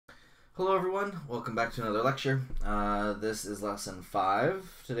Hello everyone, welcome back to another lecture. This is lesson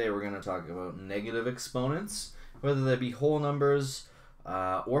 5. Today we're going to talk about negative exponents, whether they be whole numbers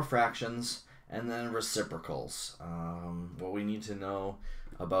or fractions, and then reciprocals. What we need to know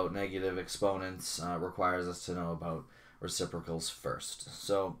about negative exponents requires us to know about reciprocals first.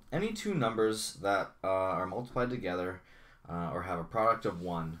 So any two numbers that are multiplied together or have a product of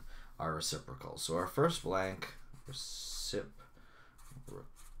 1 are reciprocals. So our first blank, reciprocals.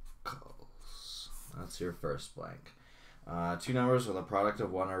 That's your first blank. Two numbers with a product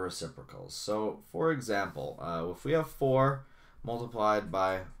of 1 are reciprocals. So, for example, if we have 4 multiplied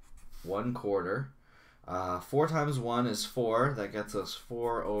by 1/4, 4 times 1 is 4. That gets us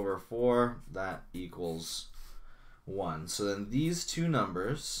 4 over 4. That equals 1. So then these two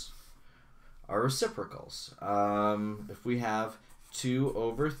numbers are reciprocals. If we have 2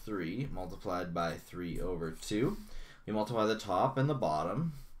 over 3 multiplied by 3 over 2, we multiply the top and the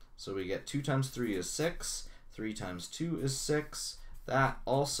bottom. So we get 2 times 3 is 6, 3 times 2 is 6, that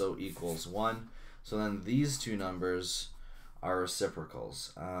also equals 1. So then these two numbers are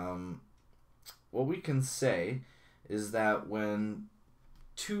reciprocals. What we can say is that when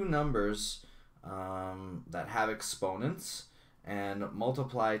two numbers that have exponents and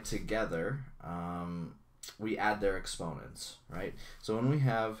multiply together, we add their exponents, right? So when we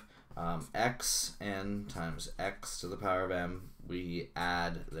have xn times x to the power of m, we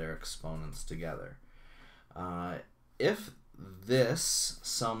add their exponents together. If this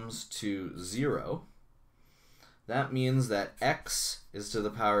sums to 0, that means that x is to the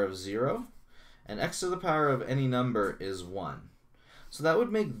power of 0, and x to the power of any number is 1. So that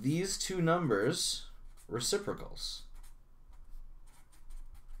would make these two numbers reciprocals.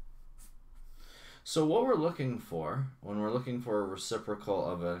 So what we're looking for when we're looking for a reciprocal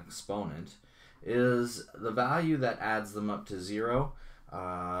of an exponent is the value that adds them up to 0,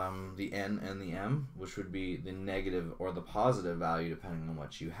 the n and the m, which would be the negative or the positive value depending on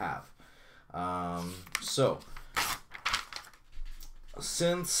what you have. Let's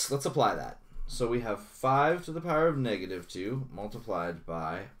apply that. So we have 5 to the power of -2 multiplied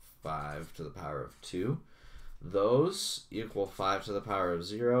by 5 to the power of 2. Those equal 5 to the power of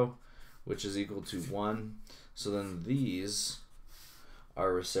 0, which is equal to 1. So then these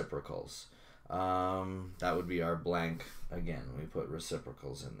are reciprocals. That would be our blank again. We put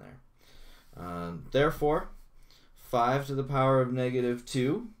reciprocals in there. Therefore, 5 to the power of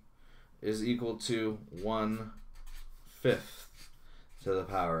 -2 is equal to 1/5 to the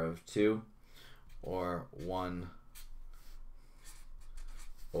power of 2, or 1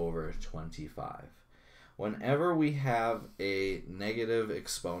 over 25. Whenever we have a negative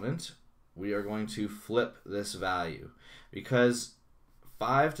exponent, we are going to flip this value, because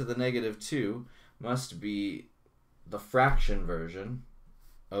 5 to the -2 must be the fraction version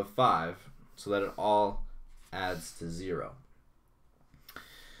of 5 so that it all adds to 0.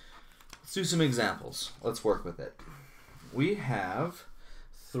 Let's do some examples. Let's work with it. We have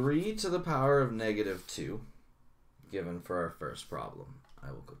 3 to the power of -2 given for our first problem.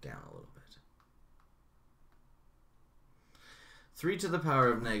 I will go down a little bit. 3 to the power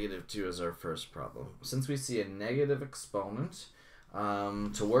of -2 is our first problem. Since we see a negative exponent,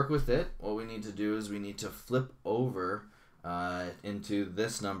 to work with it, what we need to do is we need to flip over into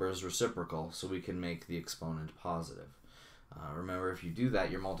this number's reciprocal so we can make the exponent positive. Remember, if you do that,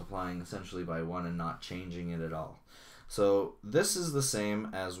 you're multiplying essentially by 1 and not changing it at all. So this is the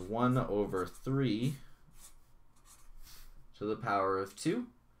same as 1 over 3 to the power of 2.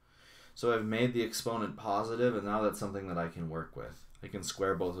 So I've made the exponent positive, and now that's something that I can work with. I can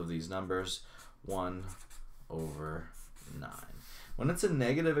square both of these numbers, 1 over 9. When it's a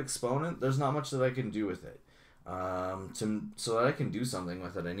negative exponent, there's not much that I can do with it. So that I can do something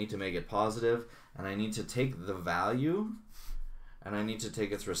with it, I need to make it positive, and I need to take the value, and I need to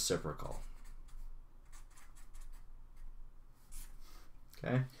take its reciprocal.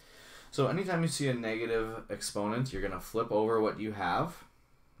 Okay? So anytime you see a negative exponent, you're going to flip over what you have,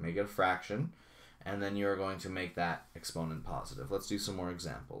 make it a fraction, and then you're going to make that exponent positive. Let's do some more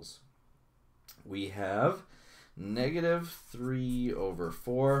examples. We have -3 over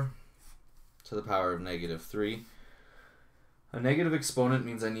 4 to the power of -3. A negative exponent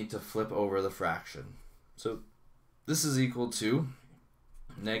means I need to flip over the fraction. So this is equal to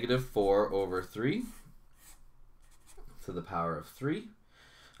 -4 over 3 to the power of 3.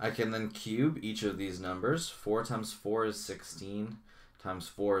 I can then cube each of these numbers. 4 times 4 is 16. Times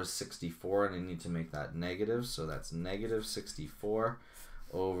 4 is 64, and I need to make that negative, so that's -64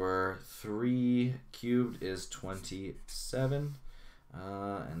 over 3 cubed is 27,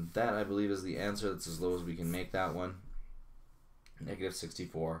 and that, I believe, is the answer. That's as low as we can make that one.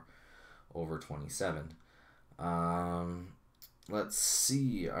 -64 over 27. Let's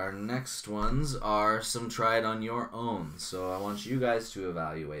see. Our next ones are some try it on your own. So I want you guys to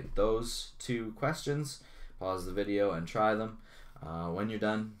evaluate those two questions. Pause the video and try them. When you're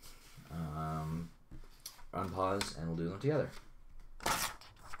done, unpause and we'll do them together.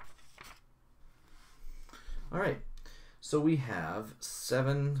 All right. So we have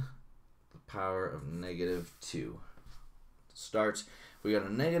 7 to the power of negative 2. To start, we got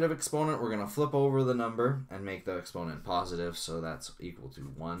a negative exponent. We're going to flip over the number and make the exponent positive. So that's equal to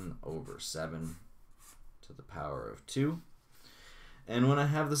 1 over 7 to the power of 2. And when I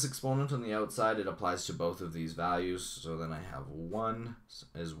have this exponent on the outside, it applies to both of these values. So then I have 1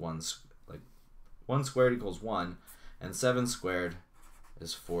 is 1 squared equals 1, and 7 squared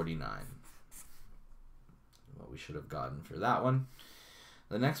is 49. What we should have gotten for that one.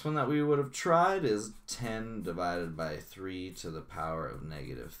 The next one that we would have tried is 10 divided by 3 to the power of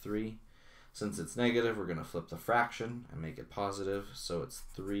negative 3. Since it's negative, we're going to flip the fraction and make it positive. So it's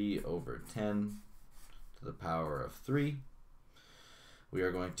 3 over 10 to the power of 3. We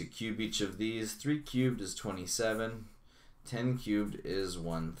are going to cube each of these. 3 cubed is 27. 10 cubed is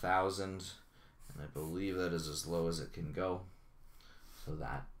 1,000. And I believe that is as low as it can go. So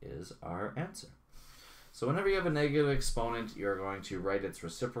that is our answer. So whenever you have a negative exponent, you're going to write its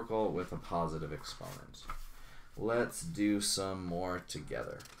reciprocal with a positive exponent. Let's do some more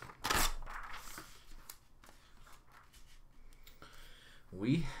together.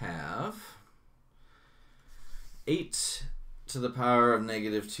 We have 8 to the power of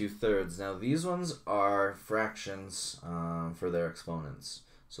negative 2/3. Now these ones are fractions for their exponents.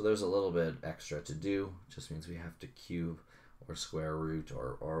 So there's a little bit extra to do. It just means we have to cube or square root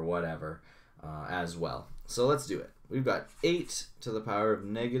or whatever. As well. So let's do it. We've got 8 to the power of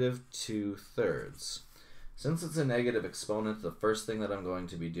negative 2/3. Since it's a negative exponent, the first thing that I'm going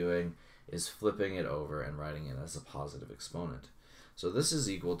to be doing is flipping it over and writing it as a positive exponent. So this is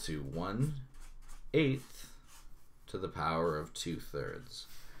equal to 1/8 to the power of 2/3.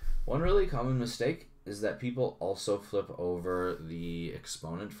 One really common mistake is that people also flip over the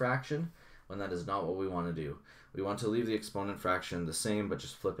exponent fraction when that is not what we want to do. We want to leave the exponent fraction the same but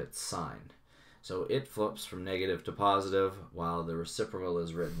just flip its sign. So it flips from negative to positive while the reciprocal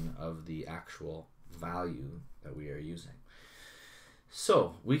is written of the actual value that we are using.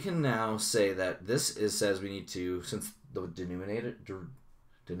 So we can now say that this says we need to, since the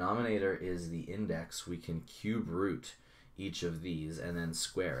denominator is the index, we can cube root each of these and then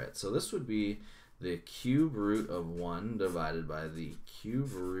square it. So this would be the cube root of 1 divided by the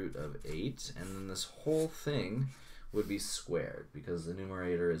cube root of 8, and then this whole thing would be squared because the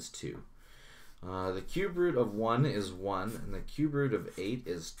numerator is 2. The cube root of 1 is 1, and the cube root of 8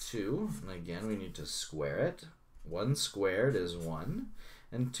 is 2. And again, we need to square it. 1 squared is 1,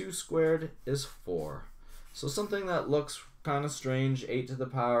 and 2 squared is 4. So something that looks kind of strange, 8 to the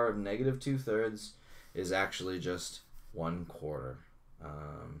power of negative 2/3, is actually just 1/4.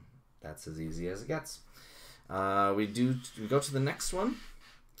 That's as easy as it gets. We go to the next one.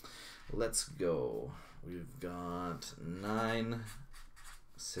 Let's go. We've got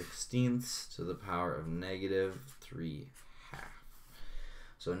 9/16 to the power of negative 3/2.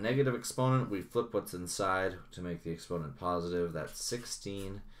 So a negative exponent, we flip what's inside to make the exponent positive. That's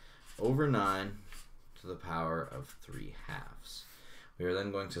 16 over 9 to the power of 3/2. We are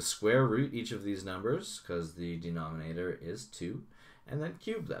then going to square root each of these numbers because the denominator is 2, and then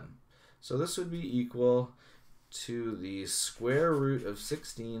cube them. So this would be equal to the square root of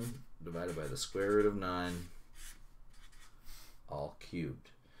 16 divided by the square root of 9, all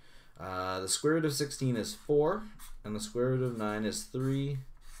cubed. The square root of 16 is 4, and the square root of 9 is 3,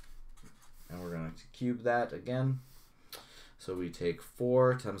 and we're going to cube that again. So we take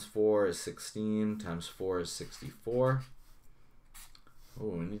 4 times 4 is 16 times 4 is 64. Oh,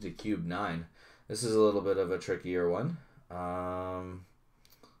 we need to cube 9. This is a little bit of a trickier one.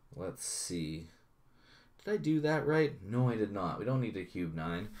 Let's see. Did I do that right? No, I did not. We don't need to cube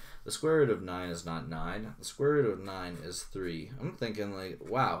 9. The square root of 9 is not 9. The square root of 9 is 3. I'm thinking like,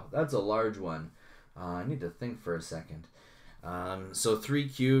 wow, that's a large one. I need to think for a second. So 3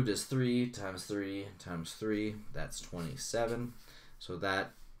 cubed is 3 times 3 times 3. That's 27. So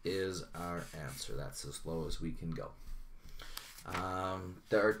that is our answer. That's as low as we can go.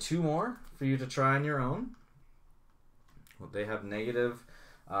 There are 2 more for you to try on your own. Well, they have negative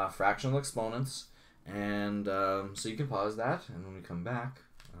fractional exponents. And so you can pause that, and when we come back,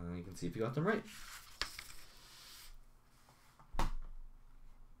 you can see if you got them right.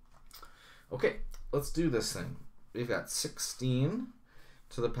 Okay, let's do this thing. We've got 16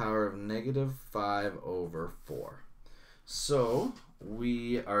 to the power of negative 5 over 4. So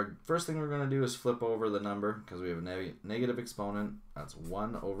first thing we're going to do is flip over the number because we have a negative exponent. That's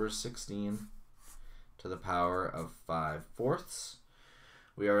 1 over 16 to the power of 5/4.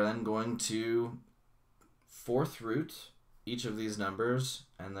 We are then going to fourth root each of these numbers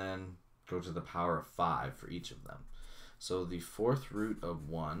and then go to the power of 5 for each of them. So the fourth root of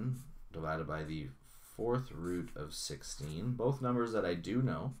 1 divided by the fourth root of 16, both numbers that I do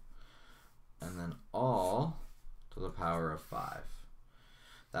know, and then all to the power of 5.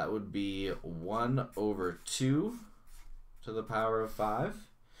 That would be 1 over 2 to the power of 5.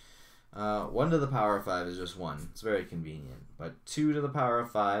 1 to the power of 5 is just 1. It's very convenient. But 2 to the power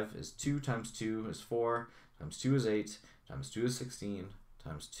of 5 is 2 times 2 is 4, times 2 is 8, times 2 is 16,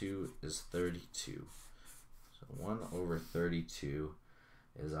 times 2 is 32. So 1 over 32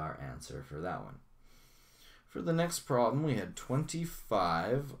 is our answer for that one. For the next problem, we had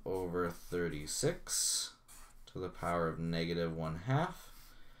 25 over 36 to the power of negative 1/2.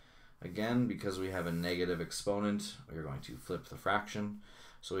 Again, because we have a negative exponent, we're going to flip the fraction.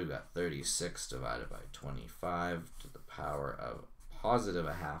 So we've got 36 divided by 25 to the power of positive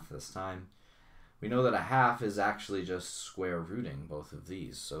 1/2 this time. We know that 1/2 is actually just square rooting both of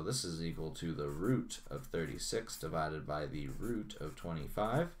these. So this is equal to the root of 36 divided by the root of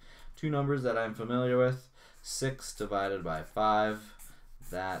 25. Two numbers that I'm familiar with. 6 divided by 5.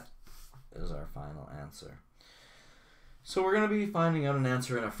 That is our final answer. So we're going to be finding out an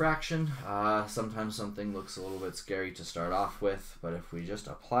answer in a fraction. Sometimes something looks a little bit scary to start off with, but if we just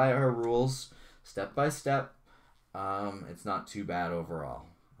apply our rules step by step, it's not too bad overall.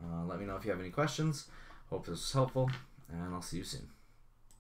 Let me know if you have any questions. Hope this was helpful, and I'll see you soon.